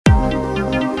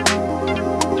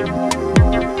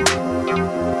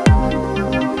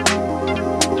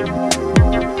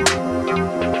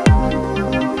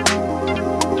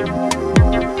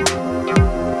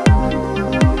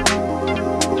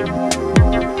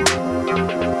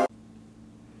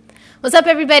What's up,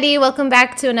 everybody? Welcome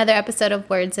back to another episode of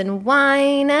Words and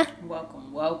Wine.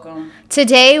 Welcome.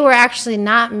 Today, we're actually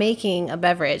not making a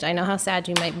beverage. I know how sad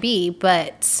you might be,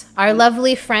 but our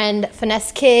lovely friend,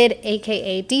 Finesse Kid,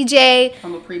 a.k.a. DJ.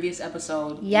 From a previous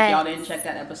episode. Yes. If y'all didn't check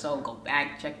that episode, go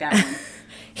back, check that one.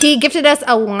 He gifted us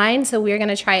a wine, so we're going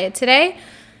to try it today.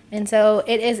 And so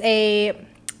it is a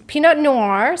Pinot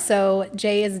Noir, so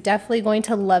Jay is definitely going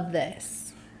to love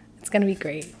this. It's going to be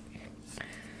great.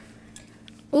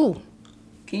 Ooh.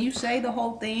 Can you say the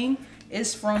whole thing?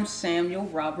 It's from Samuel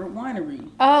Robert Winery.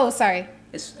 Oh, sorry.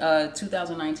 It's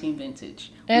 2019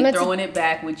 vintage. And We're throwing it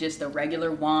back with just a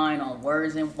regular wine on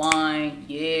Words and Wine.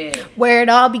 Yeah. Where it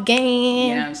all You know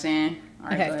began. what I'm saying? All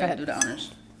right, Okay, go go ahead. ahead. Do the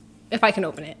honors. If I can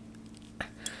open it.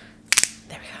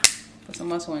 There we go. Put some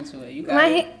muscle into it. You got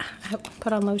it. I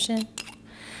put on lotion.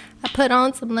 I put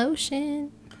on some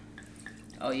lotion.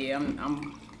 Oh, yeah.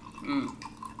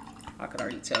 I could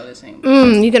already tell this ain't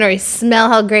You can already smell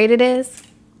how great it is.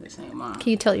 this ain't mine.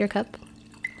 Can you tilt your cup?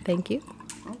 Thank you.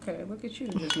 Okay, look at you.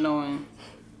 Just knowing.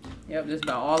 Yep, this is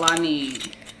about all I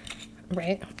need.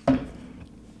 Right.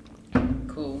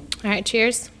 Cool. All right,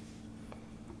 cheers.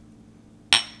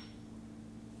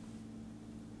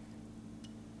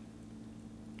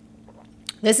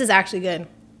 This is actually good.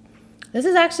 This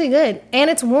is actually good. And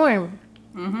it's warm.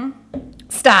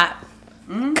 Stop.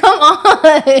 Come on.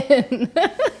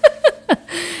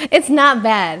 It's not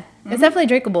bad. It's definitely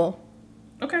drinkable.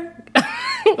 Okay.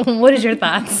 What is your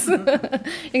thoughts? You're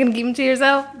going to keep them to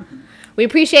yourself? We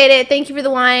appreciate it. Thank you for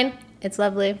the wine. It's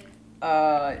lovely.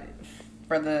 For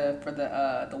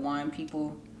the wine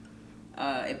people,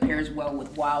 it pairs well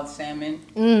with wild salmon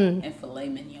and filet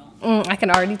mignon. I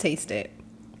can already taste it.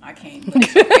 I can't, but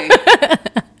it's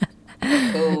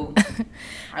okay. Cool.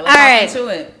 All right, let's hop into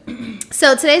it.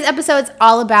 So today's episode is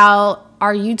all about,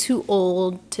 are you too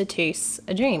old to chase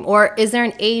a dream? Or is there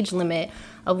an age limit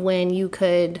of when you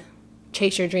could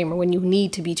chase your dream or when you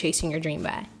need to be chasing your dream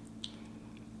by?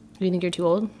 Do you think you're too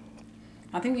old?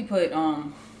 I think we put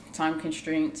time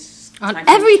constraints On time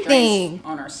everything. constraints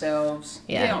on ourselves.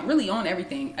 Yeah. Really on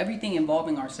everything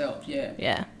involving ourselves.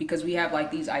 Yeah. Because we have like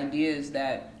these ideas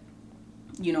that,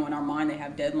 you know, in our mind they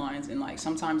have deadlines, and like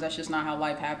sometimes that's just not how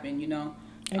life happened, you know.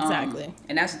 Exactly.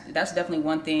 And that's definitely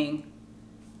one thing,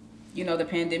 you know, the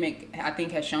pandemic I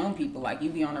think has shown people, like, you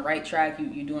be on the right track,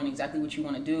 you doing exactly what you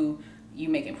want to do, you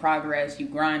making progress, you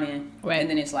grinding, Right. and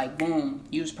then it's like, boom,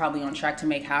 you was probably on track to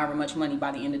make however much money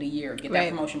by the end of the year, get that Right.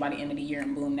 promotion by the end of the year,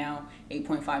 and boom, now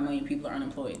 8.5 million people are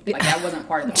unemployed. Like, that wasn't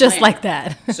part of the Just plan. like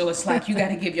that. So it's like, you got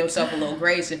to give yourself a little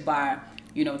grace if by,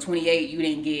 28 you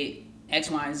didn't get X,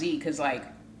 Y, and Z, because like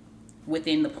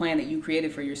within the plan that you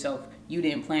created for yourself, you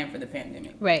didn't plan for the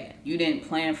pandemic. Right. You didn't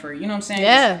plan for, you know what I'm saying?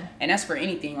 Yeah. And that's for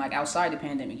anything, like outside the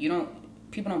pandemic.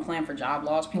 People don't plan for job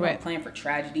loss. People Right. don't plan for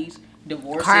tragedies,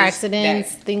 divorces. Car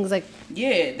accidents, that, things like...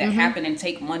 happen and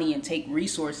take money and take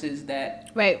resources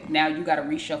that Right. now you got to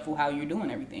reshuffle how you're doing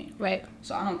everything. Right.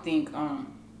 So I don't think,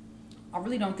 I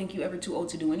really don't think you ever too old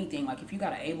to do anything. Like, if you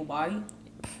got an able body,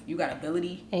 you got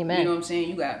ability. Amen. You know what I'm saying?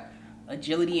 You got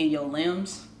agility in your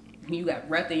limbs. You got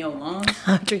breath in your lungs.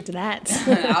 I'll drink to that.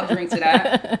 I'll drink to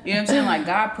that. You know what I'm saying? Like,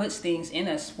 God puts things in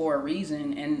us for a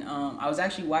reason. And I was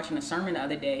actually watching a sermon the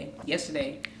other day,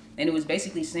 yesterday, and it was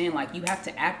basically saying, like, you have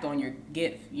to act on your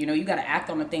gift. You know, you got to act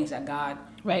on the things that God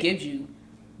Right. gives you,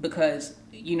 because,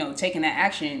 you know, taking that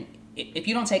action, if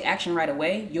you don't take action right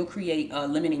away, you'll create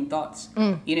limiting thoughts. You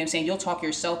know what I'm saying? You'll talk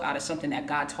yourself out of something that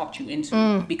God talked you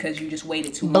into because you just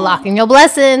waited too long. Blocking your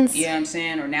blessings. You know what I'm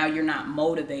saying? Or now you're not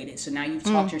motivated, so now you've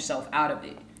talked yourself out of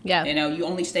it. Yeah. You know, you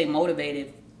only stay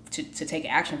motivated to take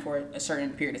action for a certain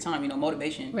period of time. You know,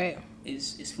 motivation Right.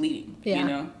 is fleeting. Yeah. You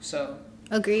know, so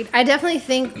Agreed. I definitely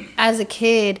think as a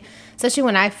kid, especially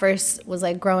when I first was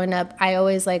like growing up, I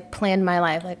always like planned my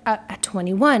life. Like at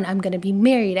 21, I'm going to be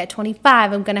married. At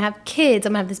 25, I'm going to have kids.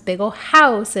 I'm going to have this big old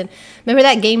house. And remember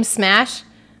that game Smash?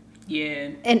 yeah.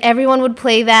 And everyone would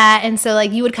play that. And so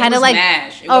like you would kind of was like...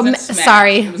 MASH. It oh, wasn't Smash.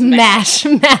 sorry. It was MASH.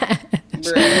 Mash.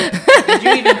 Bruh. Did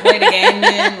you even play the game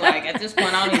then? Like, at this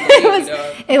point, I don't even believe you,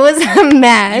 dog. It was You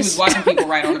Mash. was watching people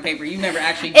write on the paper. You never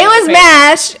actually It did was the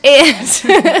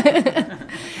paper.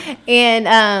 MASH. And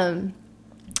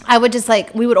I would just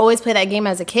like, we would always play that game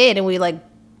as a kid, and we like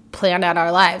plan out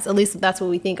our lives. At least that's what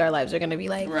we think our lives are going to be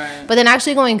like. Right. But then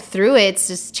actually going through it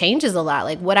just changes a lot.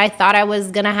 Like what I thought I was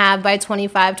going to have by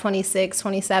 25, 26,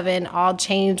 27 all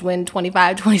changed when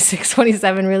 25, 26,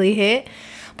 27 really hit.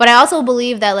 But I also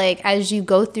believe that like as you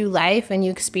go through life and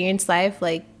you experience life,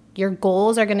 like your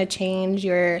goals are going to change,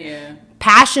 your Yeah.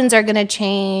 passions are going to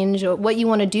change, what you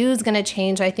want to do is going to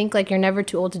change. I think like you're never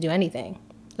too old to do anything.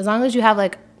 As long as you have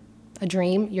like a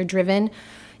dream, you're driven,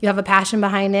 you have a passion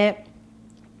behind it,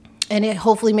 and it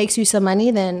hopefully makes you some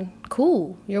money, then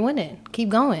cool, you're winning. Keep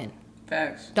going.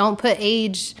 Facts. Don't put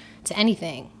age to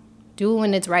anything. Do it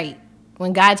when it's right.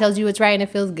 When God tells you it's right and it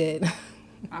feels good.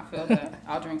 I feel that.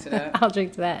 I'll drink to that. I'll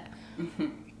drink to that.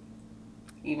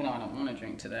 Even though I don't want to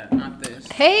drink to that. Not this.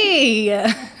 Hey.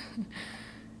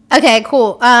 Okay,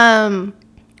 cool.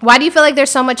 Why do you feel like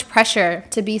there's so much pressure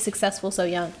to be successful so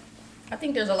young? I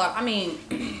think there's a lot. I mean,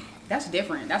 that's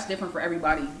different. That's different for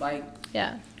everybody. Like,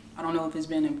 yeah. I don't know if it's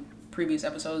been in previous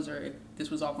episodes or if this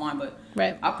was offline, but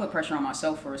right. I put pressure on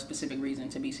myself for a specific reason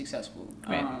to be successful.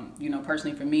 Right. You know,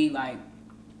 personally for me, like,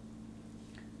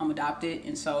 I'm adopted,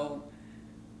 and so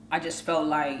I just felt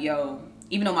like, yo,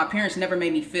 even though my parents never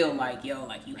made me feel like, yo,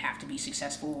 like, you have to be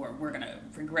successful or we're gonna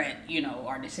regret, you know,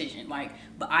 our decision, like,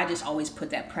 but I just always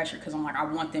put that pressure because I'm like, I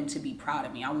want them to be proud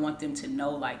of me. I want them to know,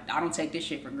 like, I don't take this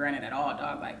shit for granted at all,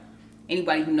 dog. Like,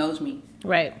 anybody who knows me,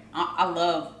 right, I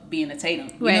love being a Tatum.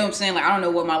 You right. know what I'm saying? Like, I don't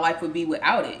know what my life would be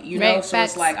without it, you know? Right. So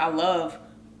Facts. it's like, I love,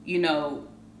 you know,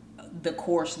 the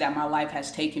course that my life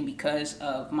has taken because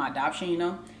of my adoption, you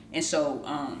know? And so,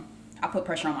 I put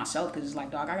pressure on myself because it's like,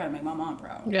 dog, I gotta make my mom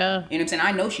proud. Yeah. You know what I'm saying?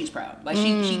 I know she's proud. Like,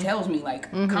 she tells me, like,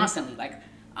 constantly, like,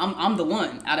 I'm the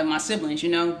one out of my siblings, you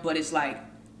know? But it's like,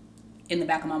 in the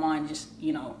back of my mind, just,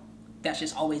 you know, that's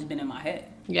just always been in my head.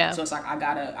 Yeah. So it's like, I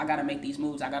gotta make these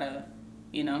moves. I gotta,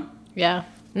 you know? Yeah.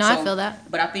 No, So, I feel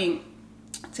that. But I think,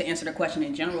 to answer the question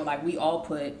in general, like, we all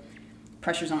put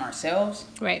pressures on ourselves.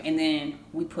 Right. And then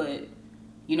we put,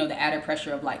 you know, the added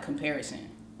pressure of, like, comparison.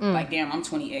 Like, damn, I'm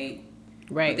 28.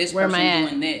 Right. But this Where am I person's at?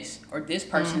 doing this, or this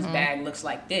person's bag looks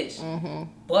like this.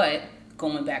 But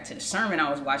going back to the sermon I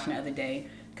was watching the other day,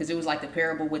 because it was like the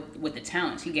parable with the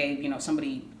talents. He gave, you know,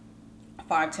 somebody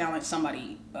 5 talents,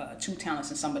 somebody 2 talents,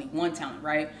 and somebody 1 talent,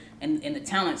 right? And the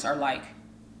talents are like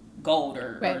gold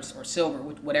or silver,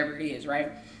 whatever it is,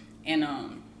 right? And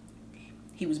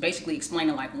he was basically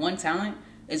explaining like 1 talent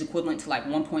is equivalent to like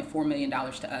 $1.4 million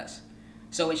to us.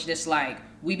 So it's just like,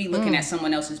 we be looking at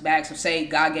someone else's bag. So say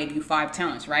God gave you 5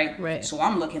 talents, right? Right. So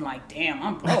I'm looking like, damn,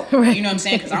 I'm broke. Right. You know what I'm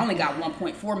saying? Because I only got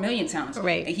 1.4 million talents.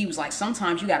 Right. And he was like,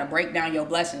 sometimes you got to break down your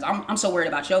blessings. I'm so worried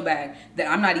about your bag that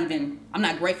I'm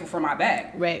not grateful for my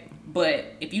bag. Right. But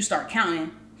if you start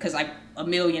counting, because like $1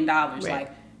 million, Right.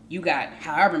 like you got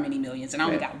however many millions, and I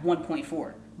only Right. got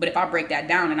 1.4. But if I break that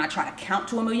down and I try to count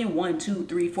to 1 million, 1, 2,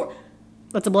 3, 4,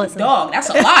 That's a blessing. dog, that's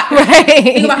a lot. Right.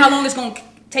 Think about how long it's going to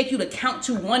take you to count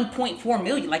to 1.4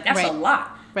 million. Like, that's Right. a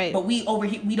lot. Right. But we over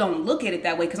here, we don't look at it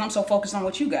that way because I'm so focused on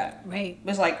what you got. Right.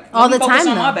 It's like, All let me the focus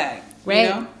time, on my though. bag. Right. You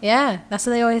know? Yeah. That's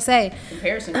what they always say.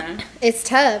 Comparison, man. It's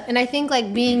tough. And I think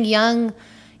like being young,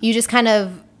 you just kind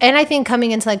of, and I think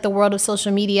coming into like the world of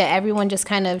social media, everyone just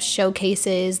kind of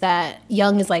showcases that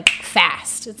young is like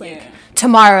fast. It's like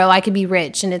tomorrow I could be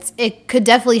rich, and it could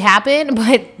definitely happen.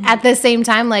 But at the same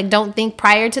time, like, don't think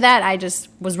prior to that I just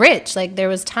was rich. Like, there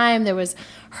was time, there was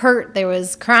hurt, there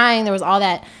was crying, there was all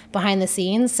that behind the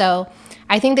scenes. So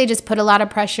I think they just put a lot of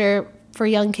pressure for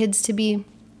young kids to be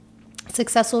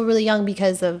successful really young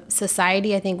because of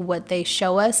society. I think what they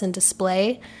show us and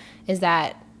display is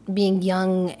that being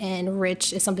young and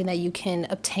rich is something that you can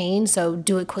obtain, so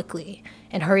do it quickly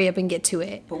and hurry up and get to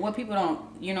it. But what people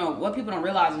don't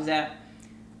realize is that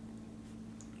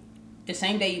the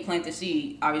same day you plant the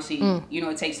seed, obviously, you know,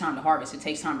 it takes time to harvest. It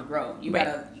takes time to grow.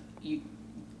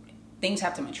 Things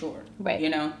have to mature, Right. you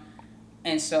know?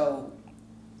 And so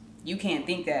you can't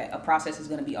think that a process is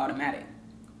going to be automatic.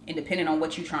 And depending on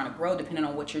what you're trying to grow, depending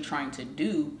on what you're trying to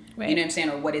do, Right. you know what I'm saying,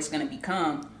 or what it's going to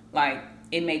become, like,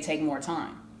 it may take more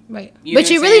time. Right. You know But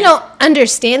what you I'm really saying? don't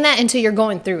understand that until you're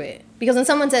going through it. Because when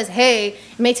someone says, hey,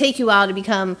 it may take you a while to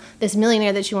become this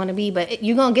millionaire that you want to be, but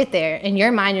you're going to get there. In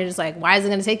your mind, you're just like, why is it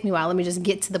going to take me a while? Let me just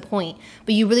get to the point.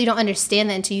 But you really don't understand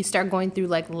that until you start going through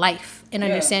like life and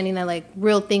understanding that like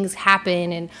real things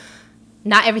happen and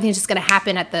not everything's just going to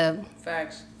happen at the...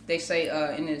 Facts. They say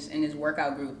in this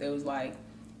workout group, there was like,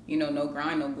 you know, no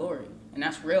grind, no glory. And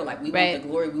that's real. Like, we Right. want the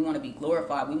glory. We want to be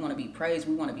glorified. We want to be praised.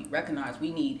 We want to be recognized.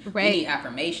 We need Right.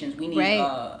 affirmations. We need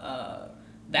Right.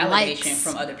 Validation Likes.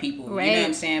 from other people. Right. You know what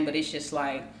I'm saying? But it's just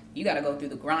like, you got to go through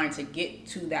the grind to get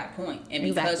to that point. And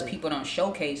because Exactly. people don't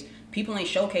showcase, people ain't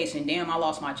showcasing, damn, I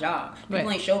lost my job. People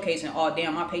Right. ain't showcasing, oh,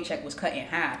 damn, my paycheck was cut in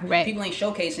half. Right. People ain't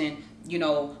showcasing, you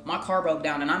know, my car broke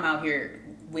down and I'm out here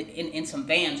in some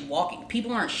vans walking.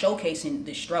 People aren't showcasing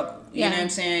the struggle. You Yeah. know what I'm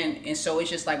saying? And so it's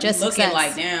just like, Just we looking success.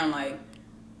 like, damn, like,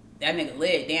 that nigga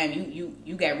lit. Damn,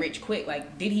 you got rich quick.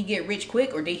 Like, did he get rich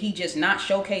quick, or did he just not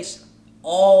showcase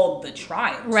all the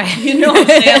trials? Right. You know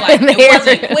what I'm saying? Like, it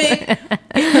wasn't quick.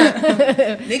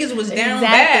 Niggas was down Exactly.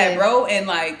 bad, bro. And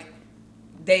like,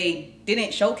 they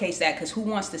didn't showcase that because who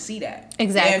wants to see that? Exactly.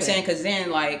 You know what I'm saying? Because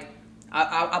then, like,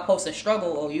 I post a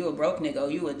struggle. Oh, you a broke nigga. Oh,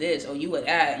 you a this. Oh, you a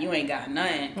that. You ain't got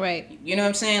nothing. Right. You know what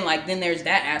I'm saying? Like, then there's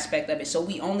that aspect of it. So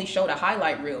we only show the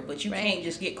highlight reel, but you can't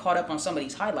just get caught up on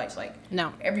somebody's highlights. Like,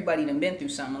 no, everybody done been through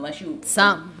something. Unless you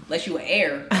an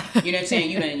heir. You know what I'm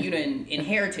saying? You done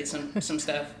inherited some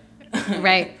stuff.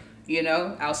 Right. You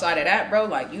know, outside of that, bro,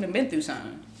 like, you done been through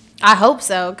something. I hope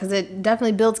so, because it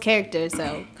definitely builds character.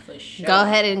 So For sure. Go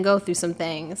ahead and go through some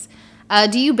things.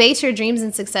 Do you base your dreams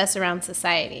and success around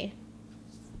society?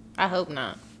 I hope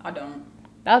not. I don't.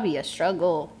 That'll be a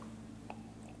struggle.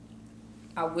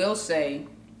 I will say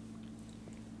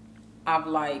I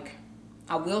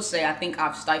think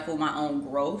I've stifled my own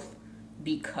growth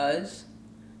because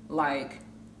like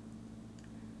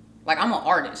I'm an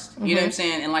artist. You know what I'm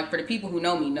saying? And like for the people who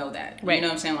know me know that. Right. You know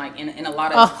what I'm saying? Like in a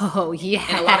lot of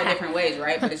in a lot of different ways,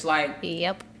 right? But it's like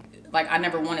yep. Like I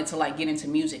never wanted to like get into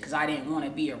music because I didn't want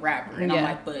to be a rapper, and I'm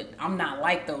like, but I'm not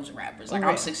like those rappers. Like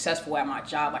I'm successful at my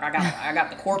job. Like I got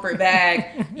the corporate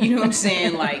bag. You know what I'm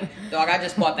saying? Like dog, I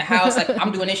just bought the house. Like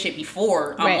I'm doing this shit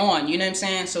before I'm on. You know what I'm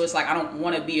saying? So it's like I don't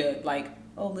want to be a like,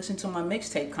 oh, listen to my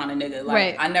mixtape kind of nigga.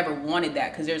 Like I never wanted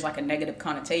that because there's like a negative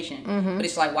connotation. But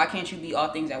it's like, why can't you be all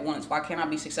things at once? Why can't I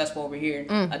be successful over here,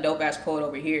 a dope ass poet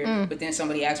over here, but then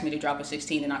somebody asks me to drop a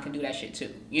 16 and I can do that shit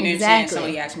too. You know what I'm saying?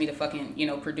 Somebody asks me to fucking,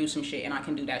 produce some shit and I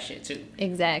can do that shit too.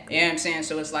 Exactly. You know what I'm saying?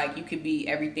 So it's like you could be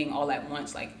everything all at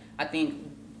once. Like I think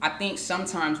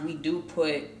sometimes we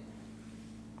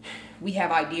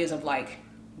have ideas of like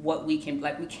what we can,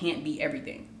 like we can't be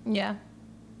everything. Yeah.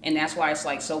 And that's why it's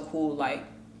like so cool, like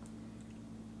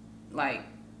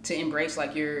to embrace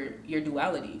like your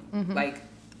duality. Like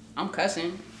I'm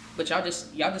cussing, but y'all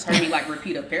just heard me like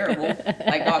repeat a parable.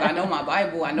 Like dog, I know my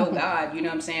Bible, I know God, you know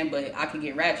what I'm saying, but I could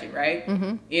get ratchet, right?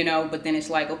 But then it's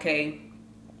like, okay,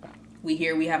 we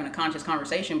having a conscious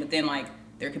conversation, but then like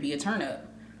there could be a turn up.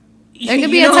 There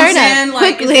could be a turn up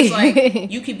like, quickly. It's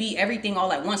like you could be everything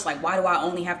all at once. Like, why do I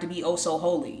only have to be oh so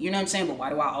holy? You know what I'm saying? But why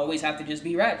do I always have to just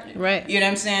be ratchet? Right. You know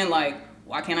what I'm saying? Like,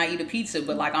 why can't I eat a pizza?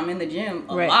 But like, I'm in the gym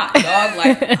a lot, dog.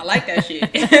 Like, I like that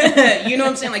shit. You know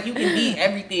what I'm saying? Like, you can be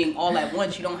everything all at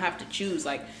once. You don't have to choose.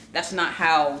 Like, that's not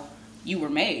how you were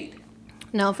made.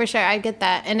 No, for sure. I get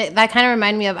that. And that kind of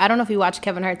reminded me of, I don't know if you watched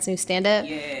Kevin Hart's new stand-up.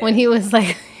 Yeah. When he was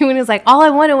like, all I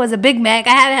wanted was a Big Mac.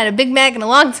 I hadn't had a Big Mac in a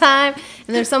long time.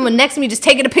 And there's someone next to me just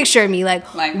taking a picture of me. Like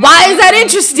why is that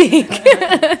interesting?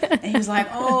 And he was like,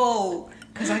 oh,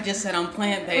 because I just said I'm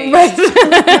plant-based. Right.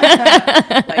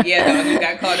 Like, yeah, dog, you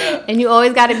got caught up. And you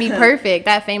always got to be perfect.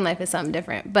 That fame life is something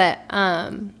different. But,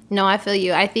 no, I feel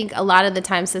you. I think a lot of the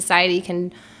time society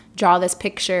can draw this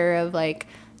picture of like,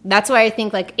 that's why I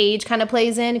think like age kind of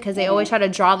plays in, because they always try to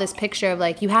draw this picture of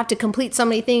like you have to complete so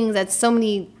many things at so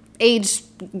many age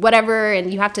whatever,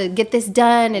 and you have to get this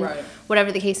done and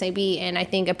whatever the case may be. And I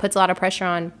think it puts a lot of pressure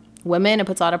on women, it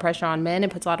puts a lot of pressure on men, it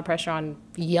puts a lot of pressure on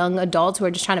young adults who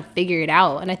are just trying to figure it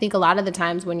out. And I think a lot of the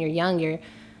times when you're young, you're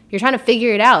trying to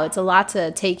figure it out. It's a lot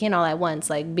to take in all at once,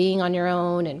 like being on your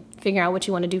own and figuring out what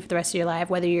you want to do for the rest of your life,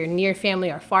 whether you're near family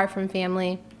or far from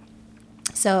family.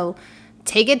 So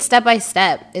take it step by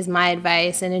step is my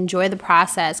advice, and enjoy the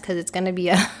process, because it's gonna be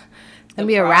a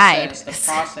ride. The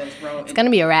process, bro. It's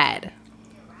gonna be a ride.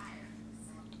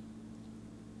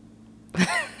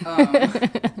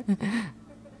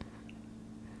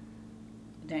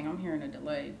 Dang, I'm hearing a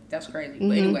delay. That's crazy.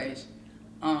 But anyways,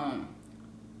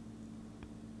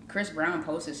 Chris Brown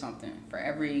posted something for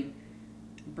every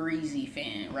Breezy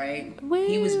fan, right? Woo.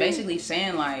 He was basically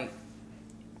saying like,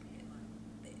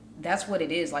 that's what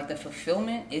it is. Like the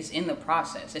fulfillment is in the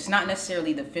process. It's not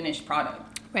necessarily the finished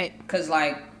product. Right. Because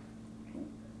like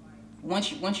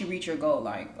once you reach your goal,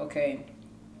 like, okay,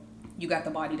 you got the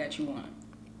body that you want.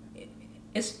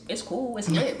 It's cool. It's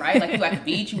lit, right? Like you at the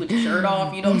beach, you with the shirt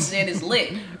off, you know what I'm saying? It's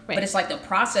lit. Right. But it's like the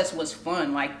process was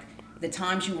fun. Like the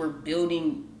times you were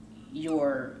building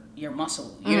your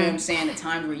muscle, you know what I'm saying? The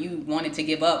times where you wanted to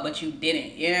give up, but you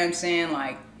didn't. You know what I'm saying?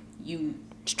 Like you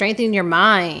strengthen your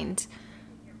mind.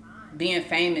 Being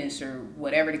famous or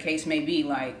whatever the case may be,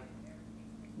 like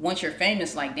once you're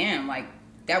famous, like damn, like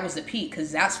that was the peak,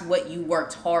 because that's what you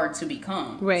worked hard to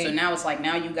become. Right. So now it's like,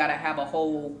 now you gotta have a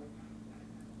whole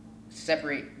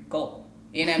separate goal.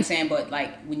 You know what I'm saying? But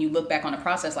like when you look back on the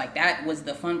process, like that was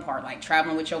the fun part, like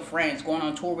traveling with your friends, going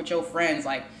on tour with your friends,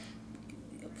 like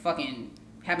fucking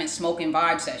having smoking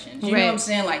vibe sessions. You know what I'm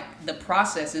saying? Like the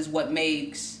process is what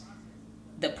makes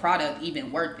the product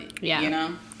even worth it. Yeah. You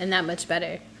know? And that much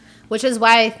better. Which is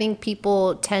why I think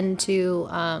people tend to,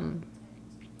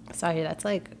 sorry, that's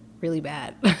like really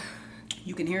bad.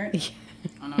 You can hear it?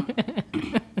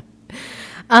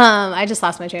 Oh, I just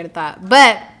lost my train of thought.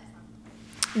 But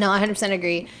no, I 100%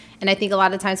 agree. And I think a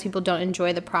lot of times people don't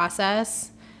enjoy the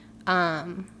process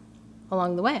along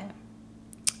the way.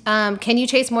 Can you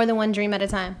chase more than one dream at a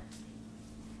time?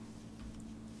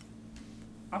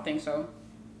 I think so.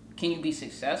 Can you be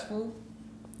successful?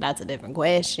 That's a different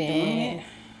question.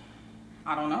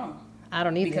 I don't know. I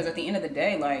don't either. Because at the end of the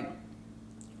day, like,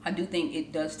 I do think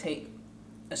it does take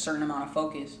a certain amount of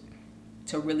focus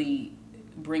to really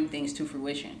bring things to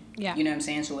fruition. Yeah. You know what I'm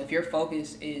saying? So if your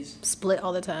focus is split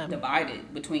all the time,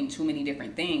 divided between too many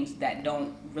different things that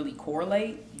don't really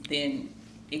correlate, then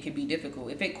it could be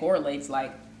difficult. If it correlates,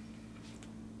 like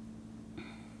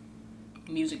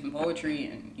music and poetry,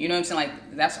 and you know what I'm saying,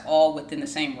 like that's all within the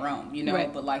same realm, you know.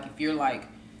 Right. But like if you're like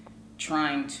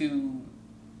trying to,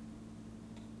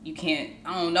 you can't,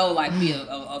 I don't know, like be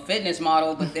a fitness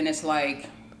model, but then it's like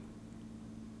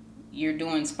you're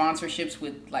doing sponsorships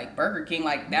with like Burger King,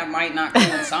 like that might not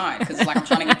coincide, because it's like I'm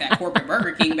trying to get that corporate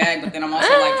Burger King bag, but then I'm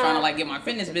also like trying to like get my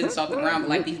fitness business off the ground. But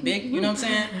like these big, you know what I'm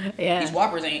saying? Yeah. These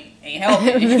Whoppers ain't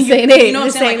helping. You know what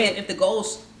I'm saying? Like if the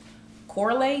goals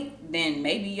correlate, then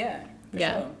maybe yeah.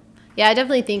 Yeah. Sure. Yeah, I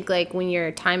definitely think like when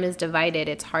your time is divided,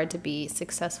 it's hard to be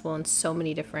successful in so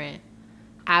many different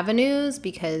avenues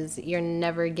because you're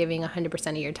never giving 100%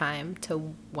 of your time to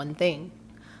one thing.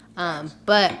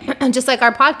 But just like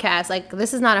our podcast, like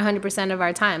this is not 100% of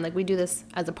our time. Like we do this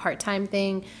as a part-time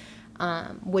thing,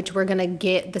 which we're going to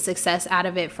get the success out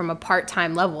of it from a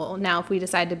part-time level. Now, if we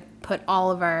decide to put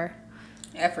all of our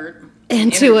effort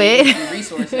into it and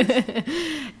resources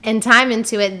and time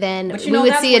into it, then we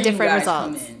would see a different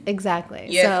result. Exactly.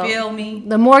 Yeah, so feel me?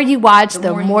 The more you watch,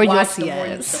 the more you'll see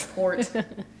us. The more you support,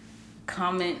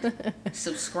 comment,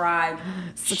 subscribe,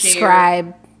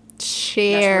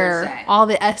 share all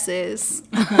the S's.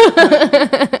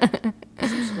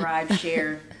 Subscribe,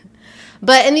 share.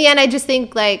 But in the end, I just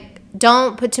think like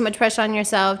don't put too much pressure on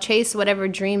yourself. Chase whatever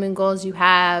dream and goals you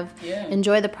have. Yeah.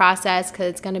 Enjoy the process because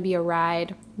it's going to be a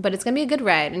ride. But it's going to be a good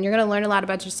ride. And you're going to learn a lot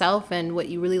about yourself and what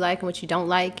you really like and what you don't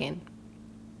like. And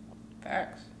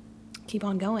facts. Keep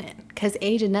on going. Because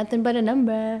age is nothing but a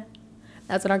number.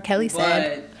 That's what R. Kelly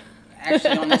said.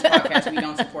 Actually, on this podcast, we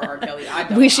don't support R. Kelly. I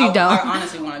don't. I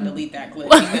honestly want to delete that clip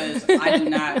because I do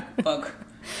not fuck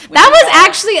with that was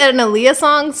actually an Aaliyah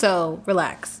song, so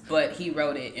relax. But he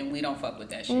wrote it, and we don't fuck with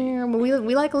that shit. Yeah, but we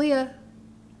like Aaliyah.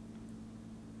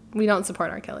 We don't support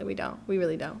R. Kelly. We don't. We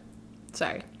really don't.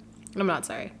 Sorry. I'm not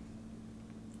sorry.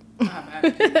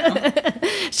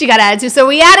 She got attitude, so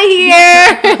we out of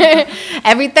here.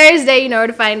 Every Thursday, you know where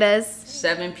to find us.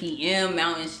 7 p.m.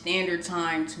 Mountain Standard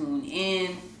Time. Tune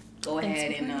in. Go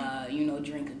ahead and,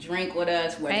 drink a drink with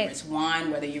us, whether it's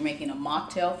wine, whether you're making a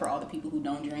mocktail. For all the people who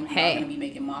don't drink, we're going to be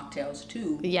making mocktails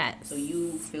too. Yes. So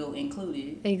you feel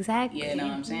included. Exactly. You know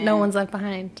what I'm saying? No one's left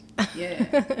behind.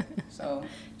 Yeah. So,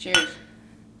 cheers.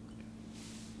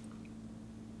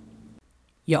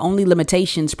 Your only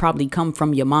limitations probably come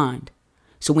from your mind.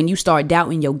 So when you start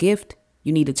doubting your gift,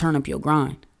 you need to turn up your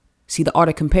grind. See, the art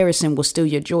of comparison will steal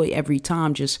your joy every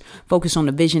time. Just focus on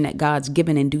the vision that God's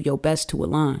given and do your best to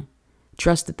align.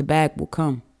 Trust that the bag will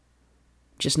come.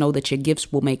 Just know that your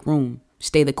gifts will make room.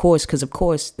 Stay the course, because of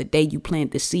course, the day you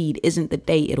plant the seed isn't the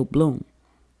day it'll bloom.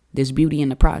 There's beauty in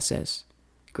the process.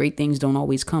 Great things don't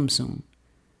always come soon.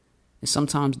 And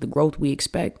sometimes the growth we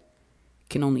expect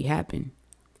can only happen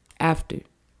after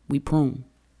we prune.